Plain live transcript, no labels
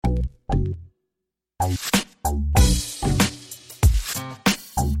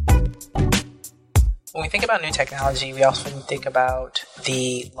When we think about new technology, we often think about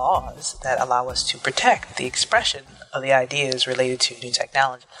the laws that allow us to protect the expression of the ideas related to new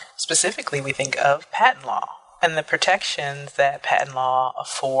technology. Specifically, we think of patent law and the protections that patent law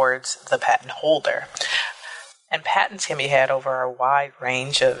affords the patent holder. And patents can be had over a wide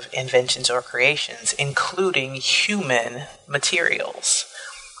range of inventions or creations, including human materials.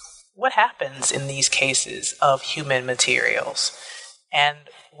 What happens in these cases of human materials? And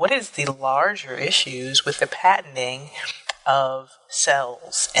what is the larger issues with the patenting of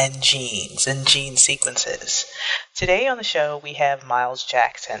cells and gene sequences? Today on the show, we have Miles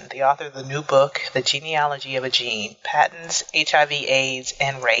Jackson, the author of the new book, The Genealogy of a Gene, Patents, HIV, AIDS,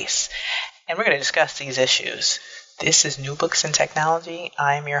 and Race. And we're going to discuss these issues. This is New Books in Technology.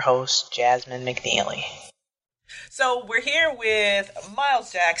 I am your host, Jasmine McNeely. So we're here with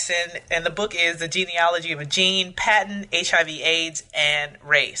Miles Jackson, and the book is The Genealogy of a Gene, Patent, HIV, AIDS, and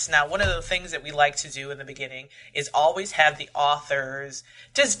Race. Now, one of the things that we like to do in the beginning is always have the authors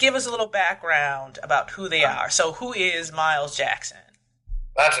just give us a little background about who they are. So who is Miles Jackson?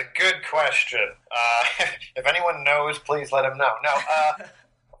 That's a good question. If anyone knows, please let him know. No,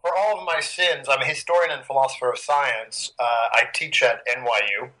 for all of my sins, I'm a historian and philosopher of science. I teach at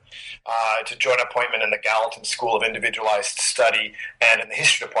NYU. It's a joint appointment in the Gallatin School of Individualized Study and in the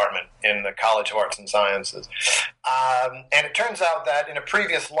History Department in the College of Arts and Sciences. And it turns out that in a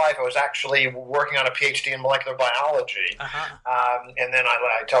previous life, I was actually working on a PhD in molecular biology. And then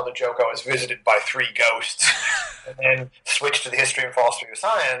I tell the joke I was visited by 3 ghosts and then switched to the history and philosophy of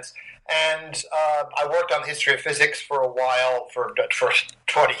science. And I worked on the history of physics for a while, for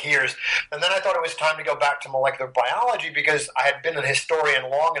 20 years. And then I thought it was time to go back to molecular biology because I had been a historian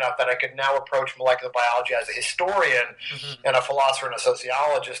long enough that I could now approach molecular biology as a historian and a philosopher and a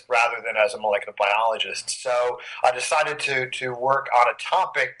sociologist rather than as a molecular biologist. So I decided to work on a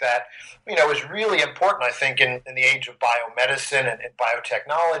topic that, is really important, I think, in the age of biomedicine and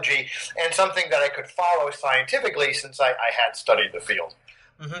biotechnology, and something that I could follow scientifically since I had studied the field.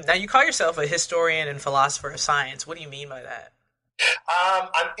 Now, you call yourself a historian and philosopher of science. What do you mean by that?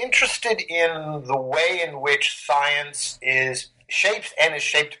 I'm interested in the way in which science is shaped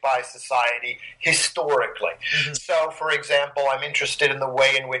by society historically. So, for example, I'm interested in the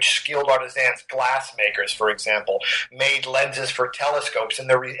way in which skilled artisans, glass makers, for example, made lenses for telescopes and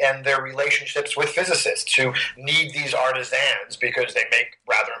their relationships with physicists who need these artisans because they make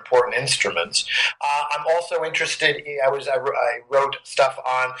rather important instruments. I'm also interested. I wrote stuff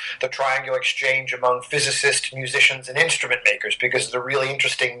on the triangular exchange among physicists, musicians, and instrument makers because of the really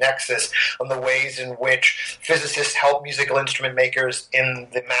interesting nexus on the ways in which physicists help musical instrument makers in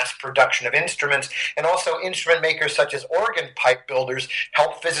the mass production of instruments, and also instrument makers such as organ pipe builders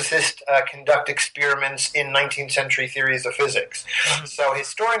help physicists conduct experiments in 19th century theories of physics. So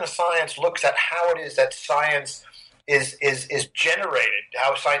historian of science looks at how it is that science is generated,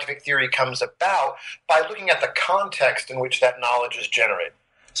 how scientific theory comes about by looking at the context in which that knowledge is generated.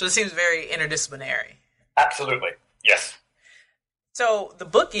 So it seems very interdisciplinary. Absolutely, yes. So the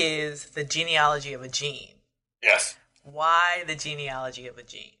book is The Genealogy of a Gene. Yes. Why The Genealogy of a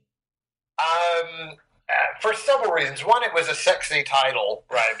Gene? For several reasons. One, it was a sexy title,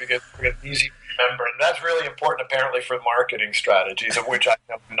 right, because it's easy to remember, and that's really important apparently for marketing strategies, of which I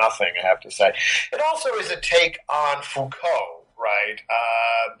know nothing, I have to say. It also is a take on Foucault, right,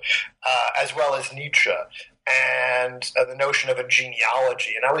 as well as Nietzsche, and the notion of a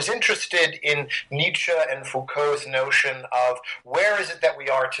genealogy. And I was interested in Nietzsche and Foucault's notion of where is it that we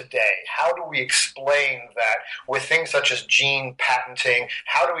are today? How do we explain that with things such as gene patenting?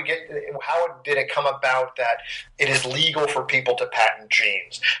 How did it come about that it is legal for people to patent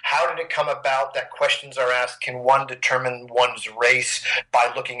genes? How did it come about that questions are asked, can one determine one's race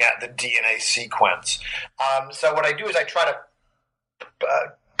by looking at the DNA sequence? So what I do is I try to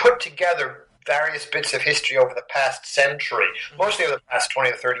put together various bits of history over the past century, mostly over the past 20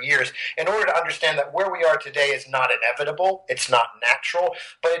 or 30 years, in order to understand that where we are today is not inevitable, it's not natural,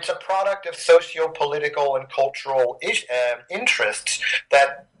 but it's a product of socio-political and cultural interests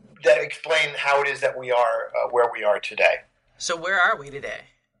that explain how it is that we are where we are today. So where are we today?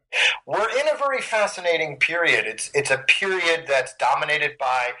 We're in a very fascinating period. It's a period that's dominated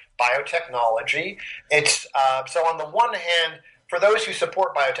by biotechnology. It's so on the one hand, for those who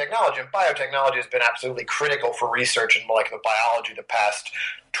support biotechnology, and biotechnology has been absolutely critical for research in molecular biology the past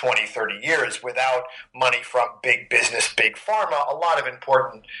 20, 30 years. Without money from big business, big pharma, a lot of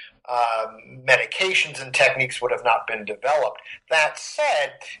important medications and techniques would have not been developed. That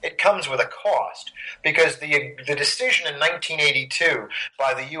said, it comes with a cost, because the decision in 1982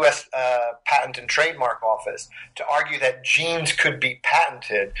 by the U.S. Patent and Trademark Office to argue that genes could be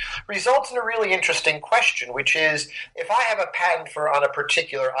patented results in a really interesting question, which is, if I have a patent on a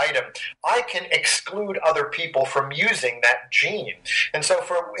particular item, I can exclude other people from using that gene. And so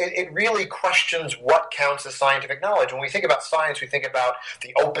it really questions what counts as scientific knowledge. When we think about science, we think about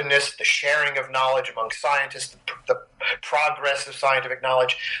the openness, the sharing of knowledge among scientists, the progress of scientific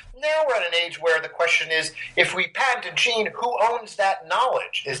knowledge. Now we're at an age where the question is, if we patent a gene, who owns that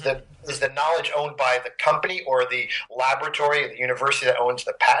knowledge? Is the knowledge owned by the company or the laboratory or the university that owns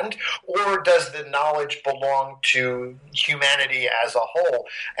the patent? Or does the knowledge belong to humanity as a whole?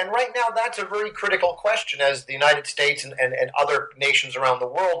 And right now, that's a very critical question as the United States and other nations around the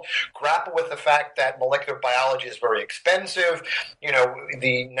world grapple with the fact that molecular biology is very expensive. You know,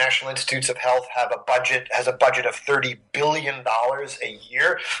 the National Institutes of Health has a budget of $30 billion a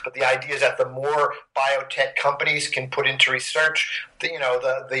year. But the idea is that the more biotech companies can put into research,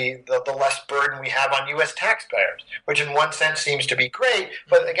 the less burden we have on U.S. taxpayers, which in one sense seems to be great.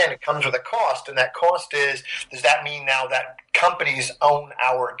 But again, it comes with a cost, and that cost is, does that mean now that companies own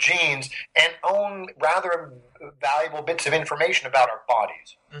our genes and own rather valuable bits of information about our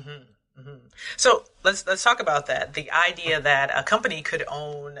bodies? Mm-hmm. Mm-hmm. So let's talk about that. The idea that a company could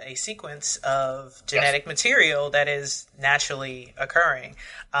own a sequence of genetic material that is naturally occurring.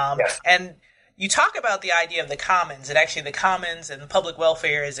 And you talk about the idea of the commons, and actually the commons and public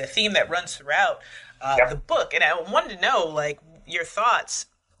welfare is a theme that runs throughout the book. And I wanted to know, like, your thoughts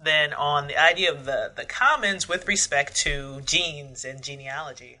then on the idea of the commons with respect to genes and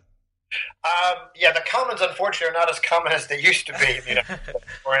genealogy. The commons, unfortunately, are not as common as they used to be,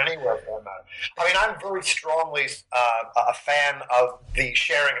 or anywhere for that matter. I mean, I'm very strongly a fan of the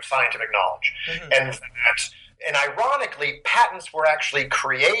sharing of scientific knowledge, and ironically, patents were actually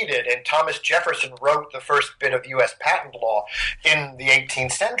created, and Thomas Jefferson wrote the first bit of U.S. patent law in the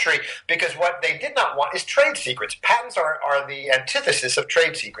 18th century, because what they did not want is trade secrets. Patents are the antithesis of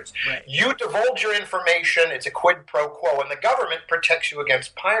trade secrets. Right. You divulge your information, it's a quid pro quo, and the government protects you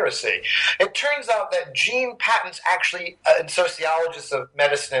against piracy. It turns out that gene patents actually, and sociologists of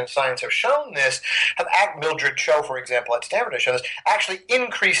medicine and science have shown this, Mildred Cho, for example, at Stanford has shown this, actually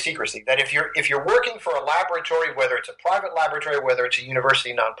increase secrecy. That if you're working for a laboratory, whether it's a private laboratory, whether it's a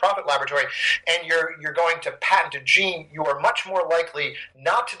university nonprofit laboratory, and you're going to patent a gene, you are much more likely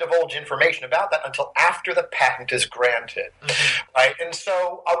not to divulge information about that until after the patent is granted. Right? And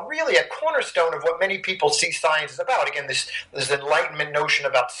so really a cornerstone of what many people see science is about, again, this Enlightenment notion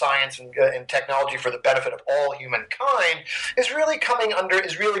about science and technology for the benefit of all humankind, is really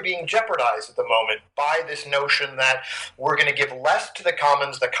being jeopardized at the moment by this notion that we're going to give less to the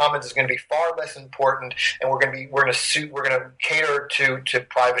commons is going to be far less important, and we're going to cater to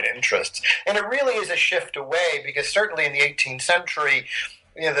private interests. And it really is a shift away, because certainly in the 18th century,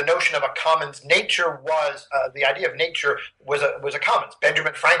 the notion of a commons, nature was the idea of nature was a commons.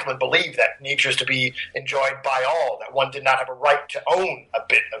 Benjamin Franklin believed that nature is to be enjoyed by all, that one did not have a right to own a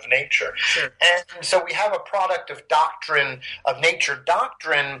bit of nature. Sure. And so we have a product of nature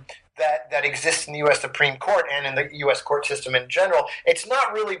doctrine that exists in the U.S. Supreme Court and in the U.S. court system in general. It's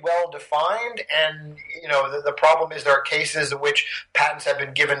not really well defined, and the problem is there are cases in which patents have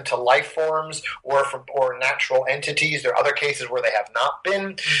been given to life forms or natural entities. There are other cases where they have not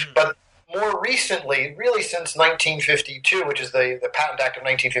been, but more recently, really since 1952, which is the Patent Act of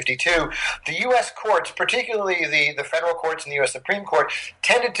 1952, the U.S. courts, particularly the federal courts and the U.S. Supreme Court,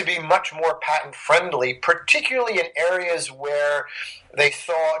 tended to be much more patent-friendly, particularly in areas where they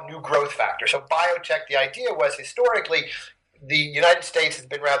saw new growth factors. So biotech, the idea was historically, the United States has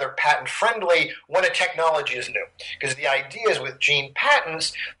been rather patent-friendly when a technology is new. Because the idea is with gene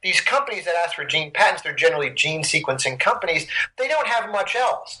patents, these companies that ask for gene patents, they're generally gene sequencing companies. They don't have much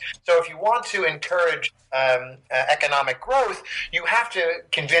else. So if you want to encourage economic growth, you have to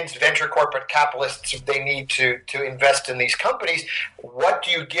convince venture corporate capitalists if they need to invest in these companies. What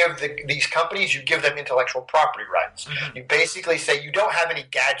do you give these companies? You give them intellectual property rights. You basically say you don't have any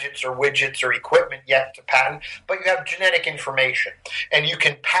gadgets or widgets or equipment yet to patent, but you have genetic information. And you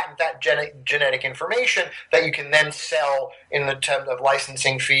can patent that genetic information that you can then sell in the terms of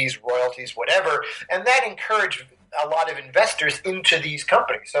licensing fees, royalties, whatever. And that encouraged a lot of investors into these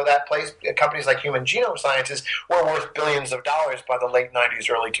companies. So that companies like Human Genome Sciences were worth billions of dollars by the late 90s,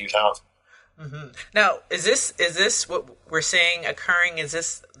 early 2000s. Now, is this what we're seeing occurring? Is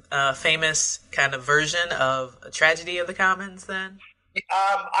this a famous kind of version of a tragedy of the commons then?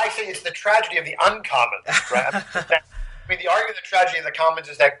 I say it's the tragedy of the uncommons, right? mean, the argument of the tragedy of the commons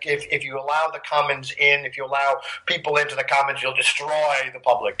is that if you allow the commons in, if you allow people into the commons, you'll destroy the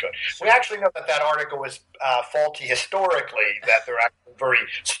public good. We actually know that article was faulty historically, that there are actually very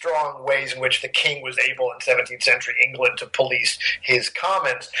strong ways in which the king was able in 17th century England to police his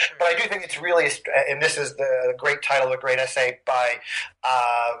commons. But I do think it's really, and this is the great title of a great essay by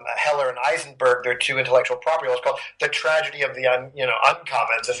Heller and Eisenberg, their two intellectual property laws, called The Tragedy of the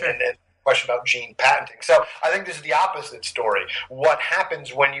Uncommons, and question about gene patenting. So I think this is the opposite story. What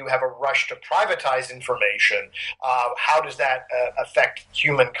happens when you have a rush to privatize information? How does that affect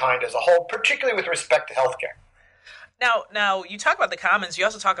humankind as a whole, particularly with respect to healthcare? Now you talk about the commons. You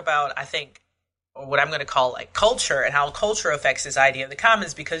also talk about, I think, what I'm going to call like culture and how culture affects this idea of the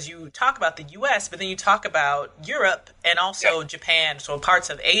commons, because you talk about the U.S., but then you talk about Europe and also Japan, so parts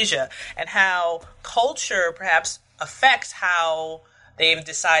of Asia, and how culture perhaps affects how they've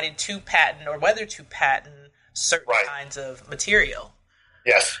decided to patent or whether to patent certain kinds of material.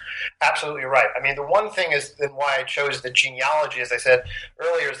 Yes, absolutely right. I mean, the one thing is, and why I chose the genealogy, as I said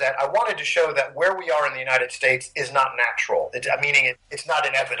earlier, is that I wanted to show that where we are in the United States is not natural. Meaning it's not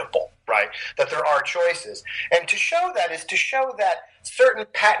inevitable, right? That there are choices. And to show that is to show that certain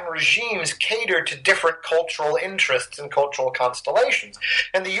patent regimes cater to different cultural interests and cultural constellations.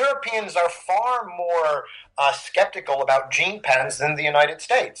 And the Europeans are far more skeptical about gene patents than the United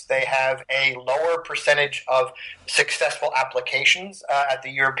States. They have a lower percentage of successful applications at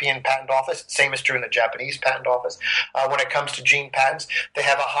the European Patent Office. Same is true in the Japanese Patent Office. When it comes to gene patents, they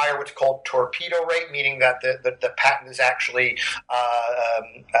have a higher what's called torpedo rate, meaning that the patent is actually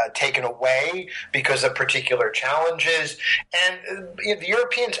taken away because of particular challenges. And the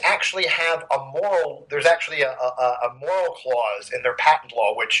Europeans actually have there's actually a moral clause in their patent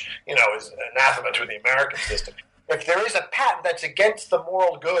law, which, is anathema to the American system. If there is a patent that's against the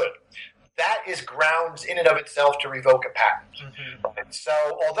moral good, that is grounds in and of itself to revoke a patent. Mm-hmm. Right? So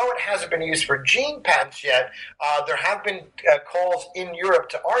although it hasn't been used for gene patents yet, there have been calls in Europe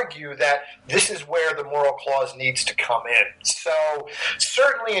to argue that this is where the moral clause needs to come in. So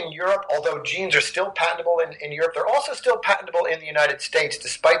certainly in Europe, although genes are still patentable in Europe, they're also still patentable in the United States,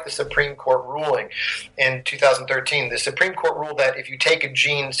 despite the Supreme Court ruling in 2013. The Supreme Court ruled that if you take a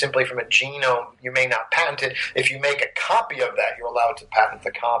gene simply from a genome, you may not patent it. If you make a copy of that, you're allowed to patent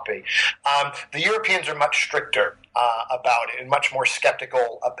the copy. The Europeans are much stricter about it and much more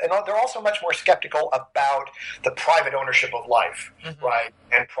skeptical. And they're also much more skeptical about the private ownership of life, right?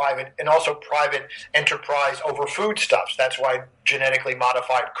 And also private enterprise over foodstuffs. That's why genetically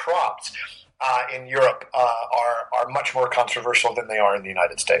modified crops in Europe are much more controversial than they are in the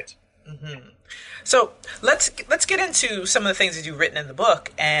United States. Mm-hmm. So let's get into some of the things that you've written in the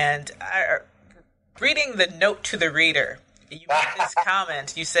book. And reading the note to the reader, you make this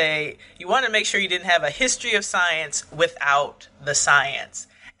comment. You say you want to make sure you didn't have a history of science without the science.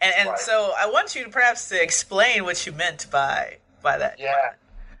 And so I want you to perhaps to explain what you meant by that. Yeah.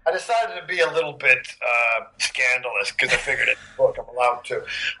 I decided to be a little bit scandalous because I figured in the book I'm allowed to.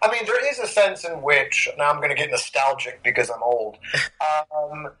 I mean, there is a sense in which, now I'm going to get nostalgic because I'm old,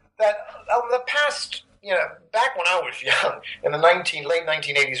 that over the past, back when I was young, in the late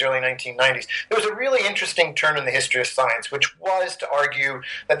 1980s, early 1990s, there was a really interesting turn in the history of science, which was to argue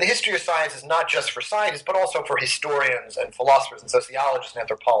that the history of science is not just for scientists, but also for historians and philosophers and sociologists and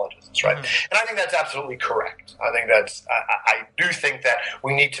anthropologists, right? Mm-hmm. And I think that's absolutely correct. I do think that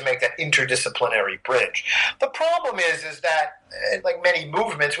we need to make that interdisciplinary bridge. The problem is that, like many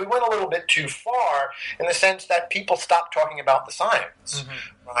movements, we went a little bit too far in the sense that people stopped talking about the science,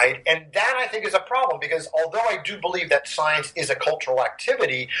 right? And that, I think, is a problem because although I do believe that science is a cultural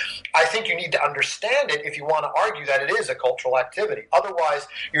activity, I think you need to understand it if you want to argue that it is a cultural activity. Otherwise,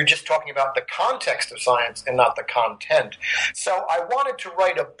 you're just talking about the context of science and not the content. So I wanted to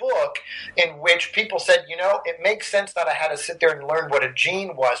write a book in which people said, it makes sense that I had to sit there and learn what a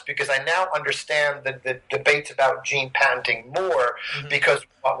gene was because I now understand the debates about gene patenting more because of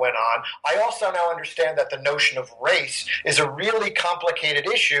what went on. I also now understand that the notion of race is a really complicated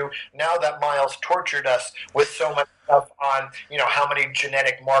issue now that Miles tortured us with so much stuff on, how many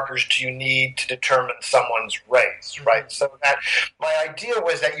genetic markers do you need to determine someone's race, right? So that my idea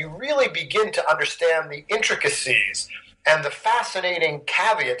was that you really begin to understand the intricacies and the fascinating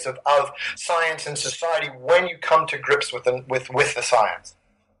caveats of science and society when you come to grips with the science.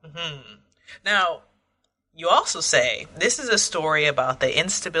 Mm-hmm. Now, you also say this is a story about the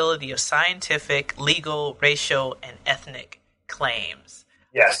instability of scientific, legal, racial, and ethnic claims.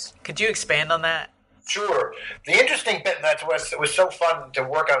 Yes. Could you expand on that? Sure. The interesting bit that was so fun to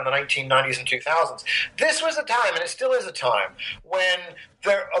work on in the 1990s and 2000s, this was a time, and it still is a time, when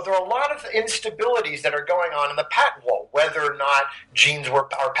there are a lot of instabilities that are going on in the patent law, whether or not genes are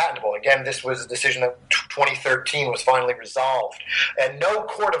patentable. Again, this was a decision that 2013 was finally resolved. And no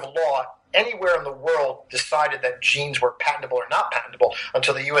court of law anywhere in the world decided that genes were patentable or not patentable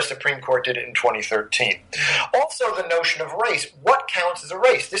until the U.S. Supreme Court did it in 2013. Also, the notion of race. What counts as a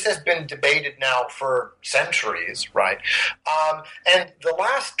race? This has been debated now for centuries, right? And the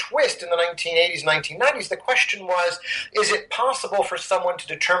last twist in the 1980s, 1990s, the question was, is it possible for someone to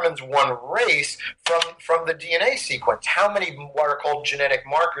determine one race from the DNA sequence? How many what are called genetic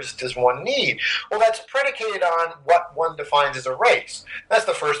markers does one need? Well, that's predicated on what one defines as a race. That's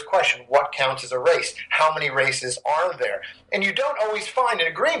the first question. What counts as a race? How many races are there? And you don't always find an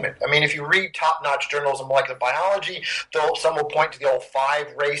agreement. I mean, if you read top-notch journals of molecular biology, some will point to the old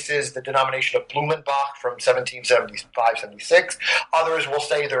 5 races, the denomination of Blumenbach from 1775-76. Others will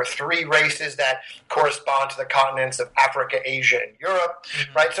say there are 3 races that correspond to the continents of Africa, Asia, and Europe,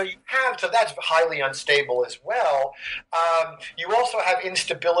 right? So that's highly unstable as well. You also have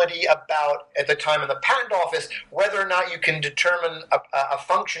instability about, at the time in the patent office, whether or not you can determine a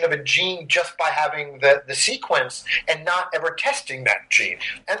function of a gene just by having the sequence and not ever testing that gene.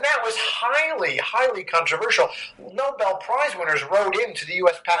 And that was highly, highly controversial. Nobel Prize winners wrote into the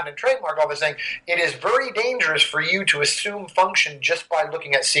U.S. Patent and Trademark Office saying, it is very dangerous for you to assume function just by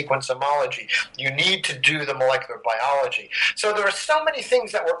looking at sequence homology. You need to do the molecular biology. So there are so many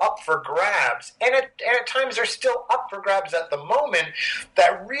things that were up for grabs, and at times they're still up for grabs at the moment,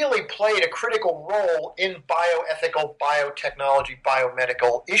 that really played a critical role in bioethical, biotechnology,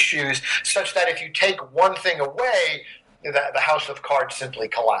 biomedical issues, such that if you take one thing away, the house of cards simply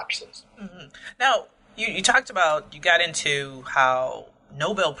collapses. Mm-hmm. Now, you talked about, you got into how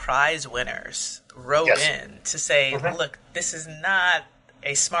Nobel Prize winners wrote in to say, look, this is not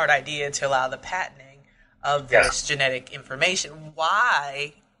a smart idea to allow the patenting of this genetic information.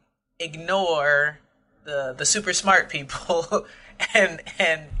 Why ignore the super smart people and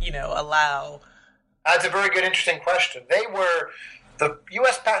allow... That's a very good, interesting question. The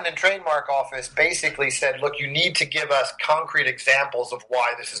U.S. Patent and Trademark Office basically said, look, you need to give us concrete examples of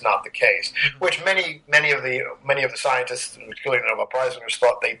why this is not the case, which many of the scientists, particularly Nobel Prize winners,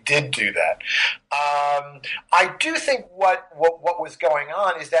 thought they did do that. I do think what was going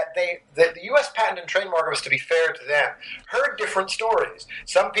on is that the U.S. Patent and Trademark Office, to be fair to them, heard different stories.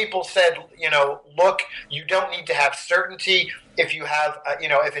 Some people said, look, you don't need to have certainty. If you have,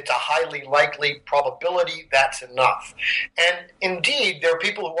 if it's a highly likely probability, that's enough. And indeed, there are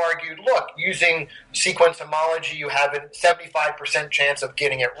people who argued, look, using sequence homology, you have a 75% chance of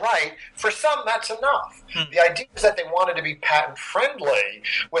getting it right. For some, that's enough. The idea is that they wanted to be patent-friendly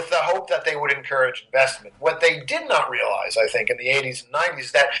with the hope that they would encourage investment. What they did not realize, I think, in the 80s and 90s,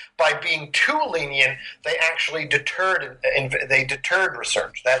 is that by being too lenient, they actually deterred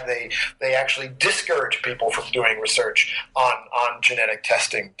research, that they actually discouraged people from doing research on genetic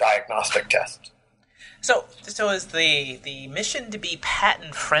testing, diagnostic tests. So is the mission to be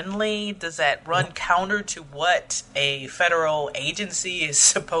patent friendly? Does that run counter to what a federal agency is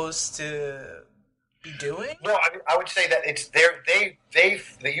supposed to be doing? No, I would say that it's the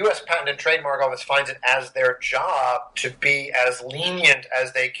U.S. Patent and Trademark Office finds it as their job to be as lenient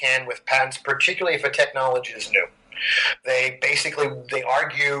as they can with patents, particularly if a technology is new. They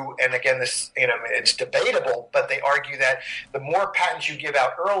argue, and again, this, it's debatable, but they argue that the more patents you give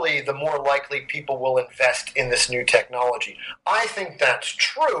out early, the more likely people will invest in this new technology. I think that's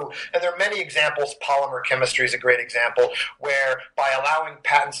true, and there are many examples. Polymer chemistry is a great example, where by allowing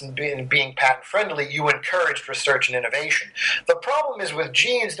patents and being patent-friendly, you encouraged research and innovation. The problem is with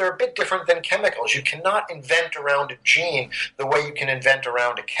genes, they're a bit different than chemicals. You cannot invent around a gene the way you can invent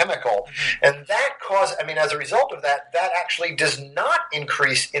around a chemical, and that as a result of that actually does not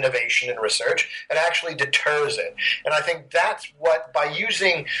increase innovation and research. It actually deters it. And I think that's what, by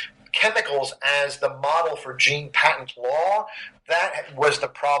using chemicals as the model for gene patent law, that was the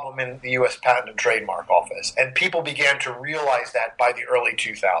problem in the U.S. Patent and Trademark Office. And people began to realize that by the early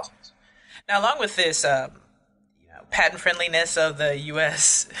 2000s. Now, along with this patent friendliness of the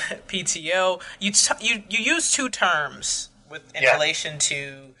U.S. PTO, you use two terms in relation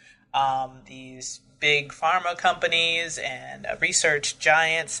to these big pharma companies and research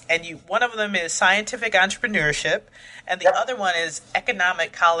giants, and one of them is scientific entrepreneurship, and the other one is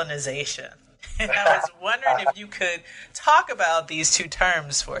economic colonization. And I was wondering if you could talk about these two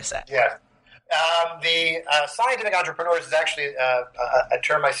terms for a second. Yeah. The scientific entrepreneurs is actually a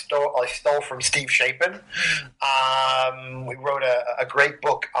term I stole from Steve Chapin. We wrote a great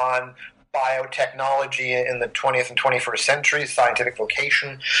book on biotechnology in the 20th and 21st centuries, scientific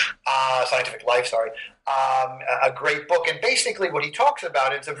life, sorry. a great book. And basically what he talks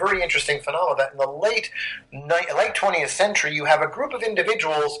about, it's a very interesting phenomenon that in the late 20th century, you have a group of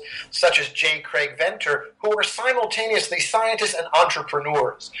individuals such as J. Craig Venter who are simultaneously scientists and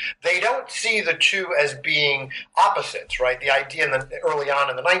entrepreneurs. They don't see the two as being opposites, right? The idea early on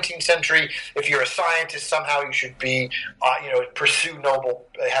in the 19th century, if you're a scientist, somehow you should be,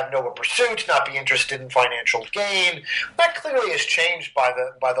 have noble pursuits, not be interested in financial gain. That clearly has changed by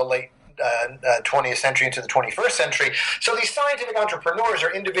the late 20th century into the 21st century. So these scientific entrepreneurs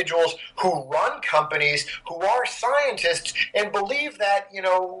are individuals who run companies, who are scientists, and believe that,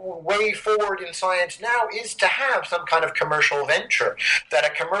 way forward in science now is to have some kind of commercial venture, that a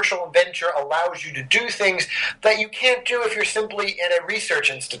commercial venture allows you to do things that you can't do if you're simply in a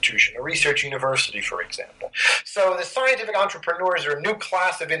research institution, a research university, for example. So the scientific entrepreneurs are a new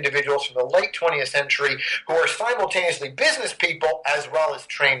class of individuals from the late 20th century who are simultaneously business people as well as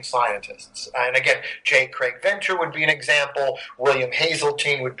trained scientists. And again, J. Craig Venter would be an example. William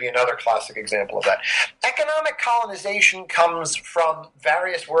Hazeltine would be another classic example of that. Economic colonization comes from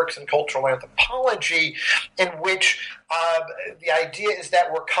various works in cultural anthropology in which the idea is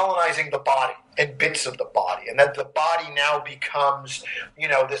that we're colonizing the body and bits of the body, and that the body now becomes,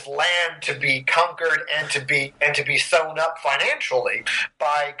 this land to be conquered and to be sewn up financially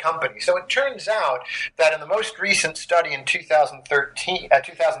by companies. So it turns out that in the most recent study in 2013,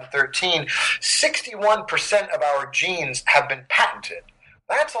 61% of our genes have been patented.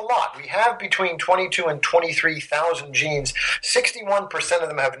 That's a lot. We have between 22 and 23,000 genes. 61% of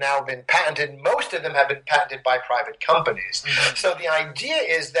them have now been patented. Most of them have been patented by private companies. Mm-hmm. So the idea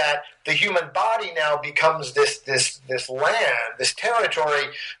is that the human body now becomes this land, this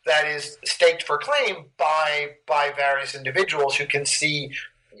territory that is staked for claim by various individuals who can see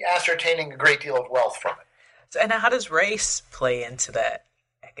ascertaining a great deal of wealth from it. So, and how does race play into that?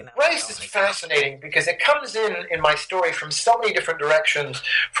 Race is fascinating because it comes in my story from so many different directions,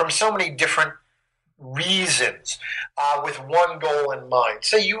 from so many different reasons, with one goal in mind.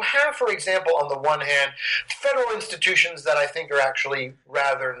 So you have, for example, on the one hand, federal institutions that I think are actually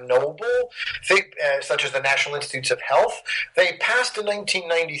rather noble, such as the National Institutes of Health. They passed in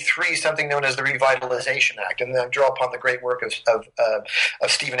 1993 something known as the Revitalization Act, and I draw upon the great work of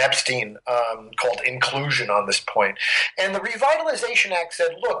Stephen Epstein called Inclusion on this point. And the Revitalization Act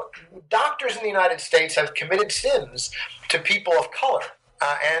said, look, doctors in the United States have committed sins to people of color.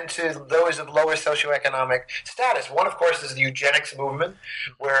 And to those of lower socioeconomic status. One, of course, is the eugenics movement,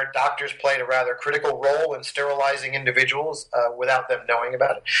 where doctors played a rather critical role in sterilizing individuals without them knowing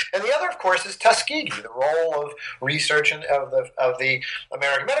about it. And the other, of course, is Tuskegee, the role of research of the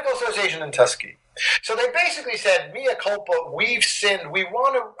American Medical Association in Tuskegee. So they basically said, mea culpa, we've sinned. We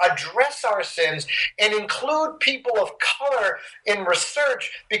want to address our sins and include people of color in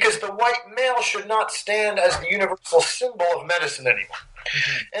research because the white male should not stand as the universal symbol of medicine anymore.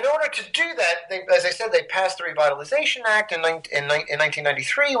 Mm-hmm. In order to do that, as I said, they passed the Revitalization Act in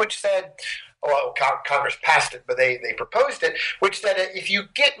 1993, which said, well, Congress passed it, but they proposed it, which said that if you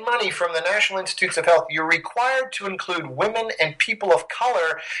get money from the National Institutes of Health, you're required to include women and people of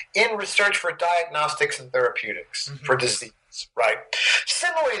color in research for diagnostics and therapeutics for disease. Right.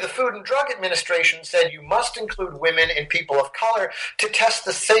 Similarly, the Food and Drug Administration said you must include women and people of color to test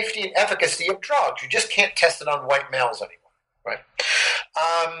the safety and efficacy of drugs. You just can't test it on white males anymore. Right.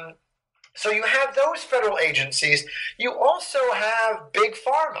 So you have those federal agencies. You also have Big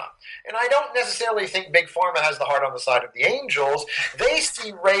Pharma. And I don't necessarily think Big Pharma has the heart on the side of the angels. They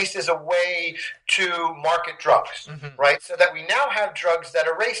see race as a way to market drugs, right? So that we now have drugs that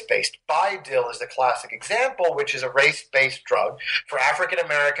are race-based. Bidil is the classic example, which is a race-based drug for African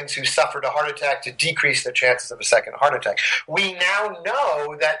Americans who suffered a heart attack to decrease their chances of a second heart attack. We now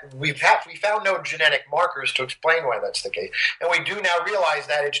know that we found no genetic markers to explain why that's the case. And we do now realize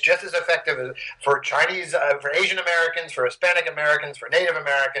that it's just as effective for Chinese, for Asian Americans, for Hispanic Americans, for Native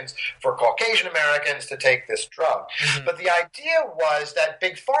Americans, for Caucasian Americans to take this drug. But the idea was that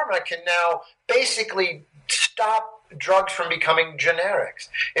Big Pharma can now basically stop drugs from becoming generics.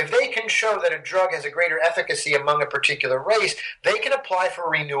 If they can show that a drug has a greater efficacy among a particular race, they can apply for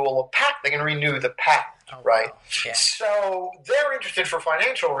renewal of patent. They can renew the patent. Right? Yeah. So they're interested for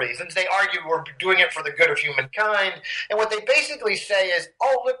financial reasons. They argue we're doing it for the good of humankind. And what they basically say is,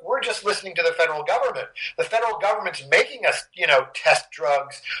 oh, look, we're just listening to the federal government. The federal government's making us, test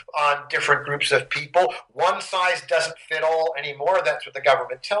drugs on different groups of people. One size doesn't fit all anymore. That's what the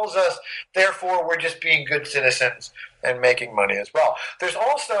government tells us. Therefore, we're just being good citizens and making money as well. There's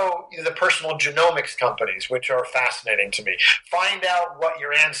also the personal genomics companies, which are fascinating to me. Find out what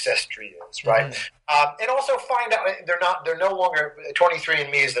your ancestry is, right? And also find out they're no longer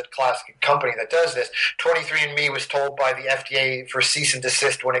 23andMe is the classic company that does this. 23andMe was told by the FDA for cease and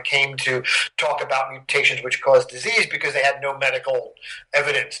desist when it came to talk about mutations which cause disease because they had no medical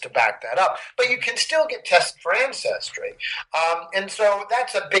evidence to back that up. But you can still get tested for ancestry, and so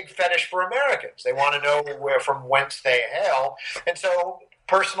that's a big fetish for Americans. They want to know from whence they hail, and so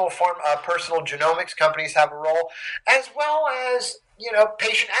personal genomics companies have a role, as well as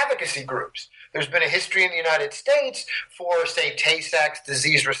patient advocacy groups. There's been a history in the United States for, say, Tay-Sachs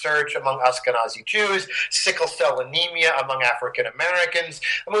disease research among Ashkenazi Jews, sickle cell anemia among African Americans.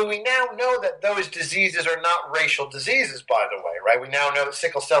 I mean, we now know that those diseases are not racial diseases, by the way, right? We now know that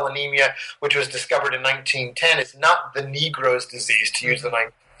sickle cell anemia, which was discovered in 1910, is not the Negro's disease, to use the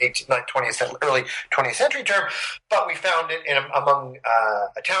early 20th century term, but we found it among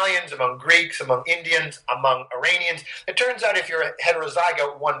Italians, among Greeks, among Indians, among Iranians. It turns out if you're a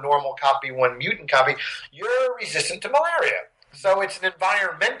heterozygote, one normal copy, one mutant copy, you're resistant to malaria. So it's an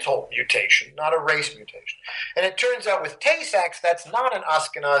environmental mutation, not a race mutation. And it turns out with Tay-Sachs, that's not an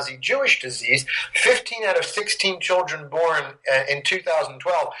Ashkenazi Jewish disease. 15 out of 16 children born in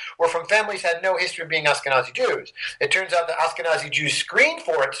 2012 were from families that had no history of being Ashkenazi Jews. It turns out that Ashkenazi Jews screened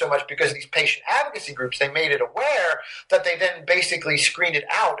for it so much because of these patient advocacy groups. They made it aware that they then basically screened it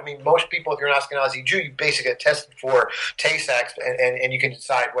out. I mean, most people, if you're an Ashkenazi Jew, you basically get tested for Tay-Sachs, and you can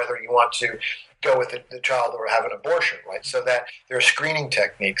decide whether you want to go with the child or have an abortion, right? So that there are screening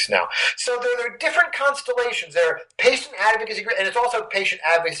techniques now. So there are different constellations. There are patient advocacy groups, and it's also patient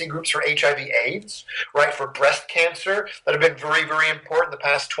advocacy groups for HIV/AIDS, right, for breast cancer that have been very, very important the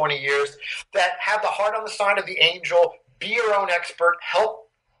past 20 years, that have the heart on the side of the angel, be your own expert, help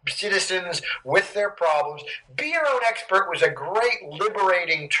citizens with their problems. Be your own expert was a great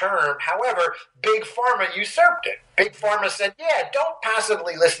liberating term. However, Big Pharma usurped it. Big Pharma said, yeah, don't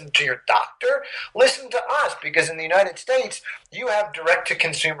passively listen to your doctor. Listen to us, because in the United States, you have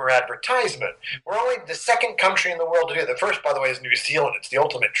direct-to-consumer advertisement. We're only the second country in the world to do it. The first, by the way, is New Zealand. It's the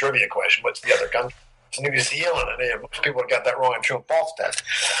ultimate trivia question. What's the other country? It's New Zealand, and most people have got that wrong in true and false test.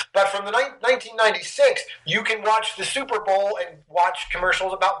 But from the 1996, you can watch the Super Bowl and watch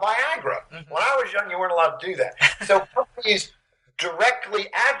commercials about Viagra. Mm-hmm. When I was young, you weren't allowed to do that. So companies directly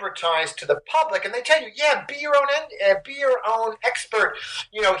advertise to the public, and they tell you, yeah, be your own expert.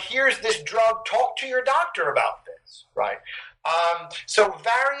 Here's this drug. Talk to your doctor about this, right? So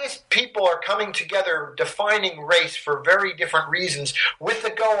various people are coming together defining race for very different reasons with the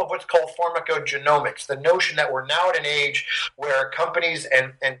goal of what's called pharmacogenomics, the notion that we're now at an age where companies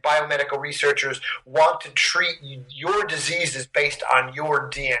and biomedical researchers want to treat your diseases based on your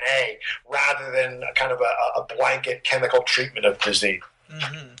DNA rather than a kind of a blanket chemical treatment of disease.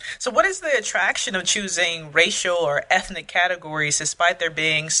 Mm-hmm. So what is the attraction of choosing racial or ethnic categories despite there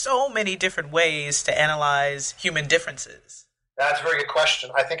being so many different ways to analyze human differences? That's a very good question.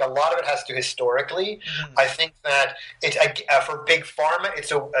 I think a lot of it has to do historically. Mm-hmm. I think that it's for Big Pharma,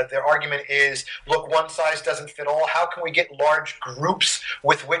 their argument is, look, one size doesn't fit all. How can we get large groups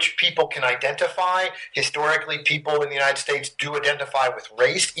with which people can identify? Historically, people in the United States do identify with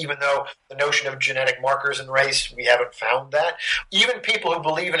race, even though the notion of genetic markers in race, we haven't found that. Even people who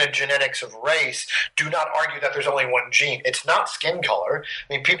believe in a genetics of race do not argue that there's only one gene. It's not skin color.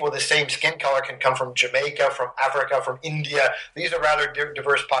 I mean, people with the same skin color can come from Jamaica, from Africa, from India. These are rather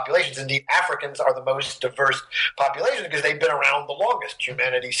diverse populations. Indeed, Africans are the most diverse population because they've been around the longest.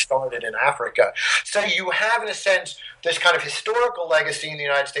 Humanity started in Africa. So you have, in a sense, this kind of historical legacy in the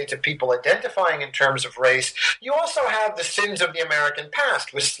United States of people identifying in terms of race. You also have the sins of the American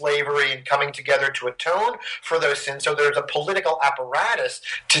past with slavery and coming together to atone for those sins. So there's a political apparatus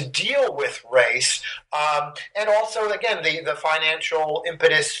to deal with race. And also, again, the financial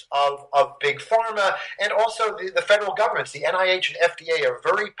impetus of Big Pharma, and also the federal governments, the NIH and FDA are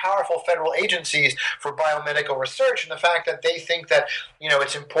very powerful federal agencies for biomedical research, and the fact that they think that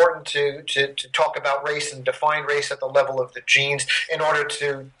it's important to talk about race and define race at the level of the genes in order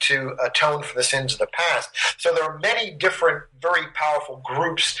to atone for the sins of the past. So there are many different, very powerful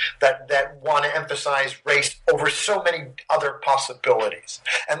groups that want to emphasize race over so many other possibilities.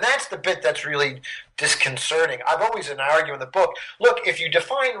 And that's the bit that's really disconcerting. I've always argued in the book, look, if you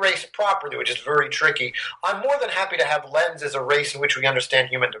define race properly, which is very tricky, I'm more than happy to have lens as a race in which we understand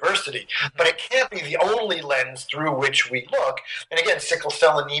human diversity, but it can't be the only lens through which we look. And again, sickle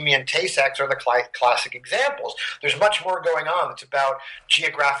cell anemia and Tay-Sachs are the classic examples. There's much more going on. It's about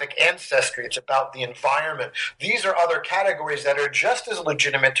geographic ancestry. It's about the environment. These are other categories that are just as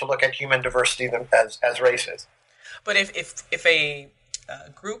legitimate to look at human diversity as race is. But if a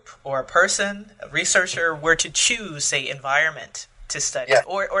group or a person, a researcher, were to choose, say, environment to study,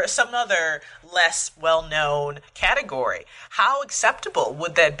 or some other less well-known category, how acceptable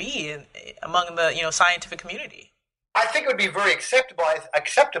would that be among the scientific community? I think it would be very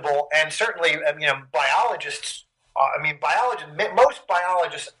acceptable, and certainly biologists. Most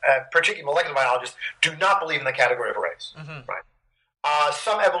biologists, particularly molecular biologists, do not believe in the category of race. Mm-hmm. Right.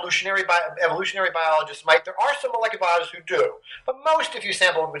 Some evolutionary biologists might. There are some molecular biologists who do, but most, if you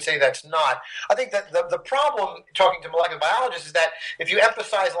sample, would say that's not. I think that the problem talking to molecular biologists is that if you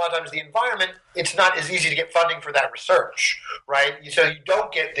emphasize a lot of times the environment, it's not as easy to get funding for that research, right? So you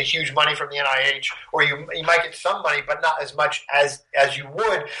don't get the huge money from the NIH, or you might get some money, but not as much as you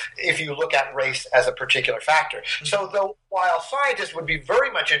would if you look at race as a particular factor. Mm-hmm. So while scientists would be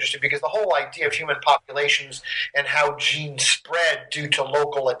very much interested, because the whole idea of human populations and how genes spread due to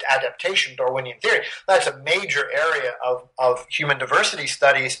local adaptation, Darwinian theory, that's a major area of human diversity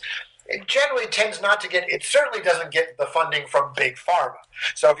studies. It generally tends not to it certainly doesn't get the funding from big pharma.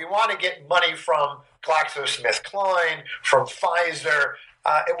 So if you want to get money from GlaxoSmithKline, from Pfizer,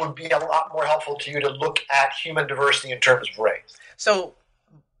 it would be a lot more helpful to you to look at human diversity in terms of race. So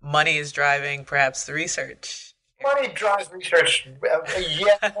money is driving perhaps the research. Money drives research.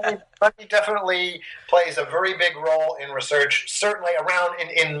 Money definitely plays a very big role in research, certainly around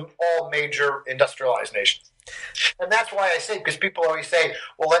in all major industrialized nations. And that's why I say, because people always say,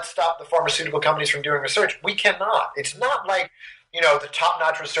 well, let's stop the pharmaceutical companies from doing research. We cannot. It's not like, the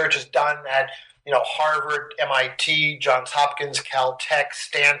top-notch research is done at Harvard, MIT, Johns Hopkins, Caltech,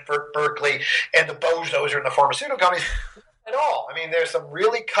 Stanford, Berkeley, and the bozos are in the pharmaceutical companies. At all. I mean, there's some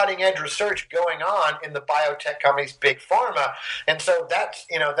really cutting-edge research going on in the biotech companies, big pharma, and so that's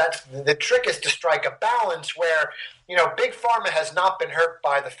the trick is to strike a balance where big pharma has not been hurt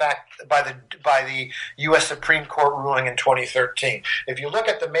by the U.S. Supreme Court ruling in 2013. If you look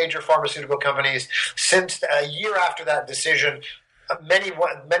at the major pharmaceutical companies, since a year after that decision, many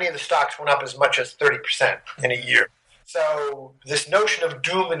of the stocks went up as much as 30% in a year. So this notion of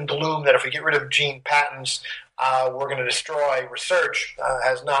doom and gloom that if we get rid of gene patents, we're going to destroy research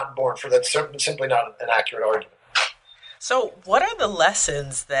has not borne fruit. That's simply not an accurate argument. So what are the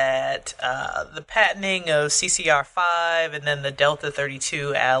lessons that the patenting of CCR5 and then the Delta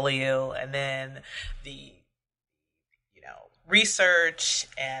 32 allele and then the research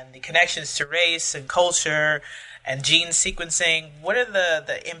and the connections to race and culture and gene sequencing, what are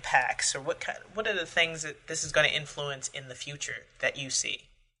the impacts, or what are the things that this is going to influence in the future that you see?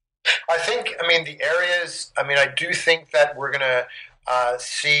 The areas, I do think that we're going to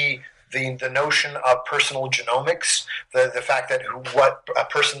see the notion of personal genomics, the fact that what a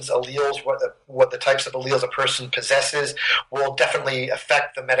person's alleles, what the types of alleles a person possesses will definitely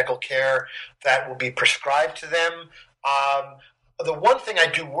affect the medical care that will be prescribed to them. The one thing I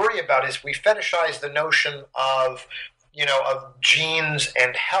do worry about is we fetishize the notion of genes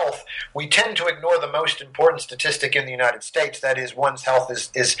and health. We tend to ignore the most important statistic in the United States, that is, one's health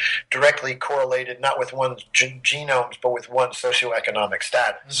is directly correlated not with one's genomes, but with one's socioeconomic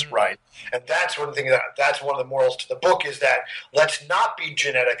status, mm-hmm. right? And that's one thing that's one of the morals to the book, is that let's not be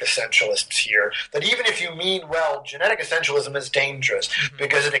genetic essentialists here. That even if you mean well, genetic essentialism is dangerous mm-hmm.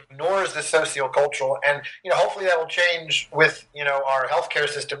 because it ignores the sociocultural, and hopefully that will change with our healthcare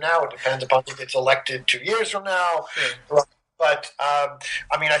system now. It depends upon who gets elected 2 years from now. Sure. But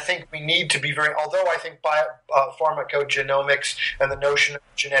I think we need to be although I think pharmacogenomics and the notion of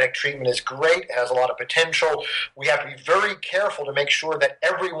genetic treatment is great, it has a lot of potential, we have to be very careful to make sure that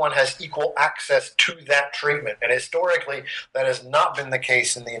everyone has equal access to that treatment. And historically, that has not been the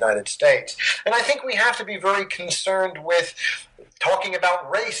case in the United States. And I think we have to be very concerned with talking about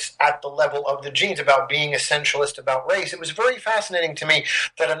race at the level of the genes, about being essentialist about race. It was very fascinating to me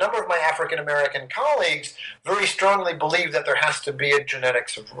that a number of my African American colleagues very strongly believe that there has to be a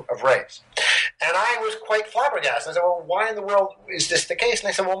genetics of race. And I was quite flabbergasted. I said, well, why in the world is this the case? And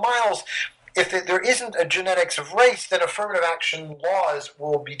they said, well, Miles, if there isn't a genetics of race, then affirmative action laws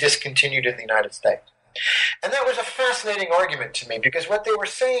will be discontinued in the United States. And that was a fascinating argument to me, because what they were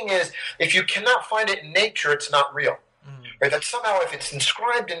saying is, if you cannot find it in nature, it's not real. Right? That somehow if it's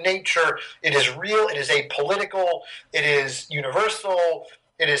inscribed in nature, it is real, it is apolitical, it is universal,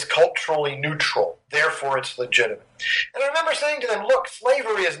 it is culturally neutral, therefore it's legitimate. And I remember saying to them, look,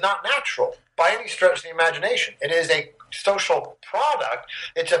 slavery is not natural by any stretch of the imagination. It is a social product.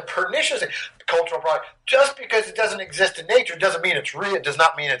 It's a pernicious cultural product. Just because it doesn't exist in nature doesn't mean it's real. It does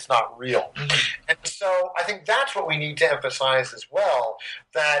not mean it's not real. Mm-hmm. And so I think that's what we need to emphasize as well,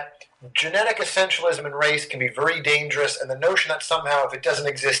 that genetic essentialism and race can be very dangerous, and the notion that somehow if it doesn't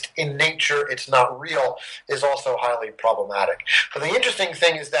exist in nature, it's not real, is also highly problematic. But the interesting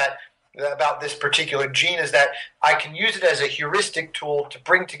thing is that about this particular gene is that I can use it as a heuristic tool to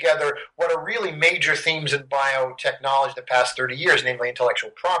bring together what are really major themes in biotechnology the past 30 years, namely intellectual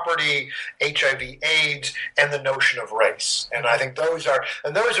property, HIV/AIDS, and the notion of race. And I think those are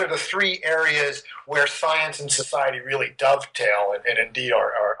the three areas where science and society really dovetail and indeed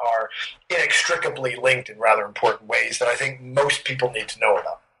are inextricably linked in rather important ways that I think most people need to know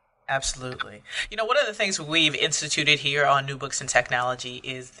about. Absolutely. One of the things we've instituted here on New Books in Technology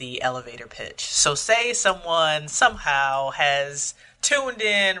is the elevator pitch. So say someone somehow has tuned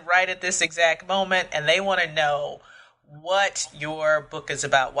in right at this exact moment and they want to know what your book is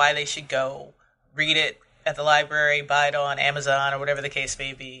about, why they should go read it at the library, buy it on Amazon, or whatever the case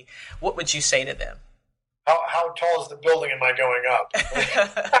may be. What would you say to them? How tall is the building am I going up?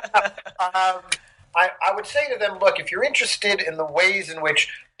 I would say to them, look, if you're interested in the ways in which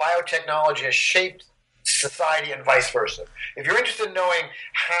biotechnology has shaped society and vice versa, if you're interested in knowing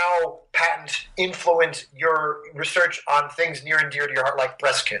how patents influence your research on things near and dear to your heart, like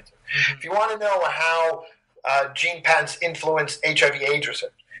breast cancer, if you want to know how gene patents influence HIV/AIDS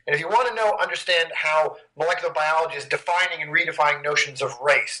research, and if you want to understand how molecular biology is defining and redefining notions of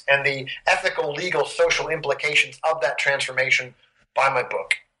race and the ethical, legal, social implications of that transformation, buy my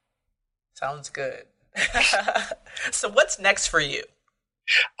book. Sounds good. So what's next for you?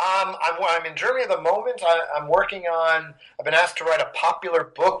 I'm in Germany at the moment. I've been asked to write a popular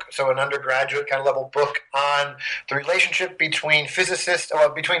book, so an undergraduate kind of level book on the relationship between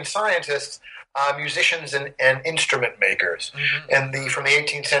between scientists, musicians, and instrument makers, from the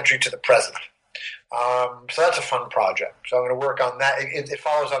 18th century to the present. So that's a fun project. So I'm going to work on that. It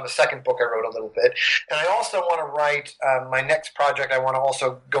follows on the second book I wrote a little bit. And I also want to write my next project. I want to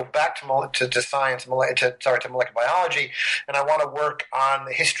also go back to science, to molecular biology, and I want to work on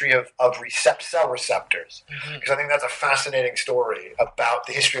the history of cell receptors, because I think that's a fascinating story about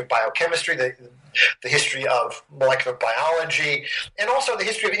the history of biochemistry, the history of molecular biology, and also the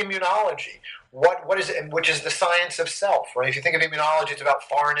history of immunology. What is it, which is the science of self, right? If you think of immunology, it's about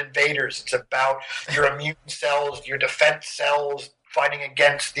foreign invaders. It's about your immune cells, your defense cells fighting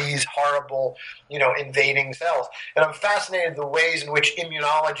against these horrible, invading cells. And I'm fascinated the ways in which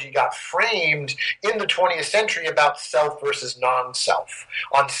immunology got framed in the 20th century about self versus non-self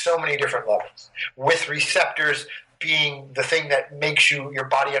on so many different levels, with receptors being the thing that makes your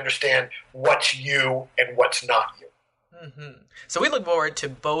body understand what's you and what's not you. So we look forward to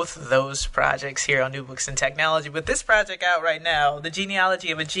both those projects here on New Books in Technology. With this project out right now, The Genealogy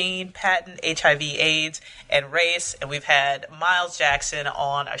of a Gene, Patent, HIV/AIDS, and Race. And we've had Miles Jackson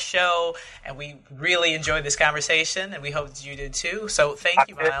on a show, and we really enjoyed this conversation, and we hope that you did too. So thank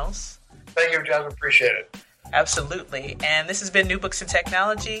you, Miles. Thank you, John. Appreciate it. Absolutely. And this has been New Books in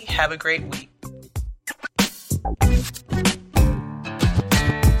Technology. Have a great week.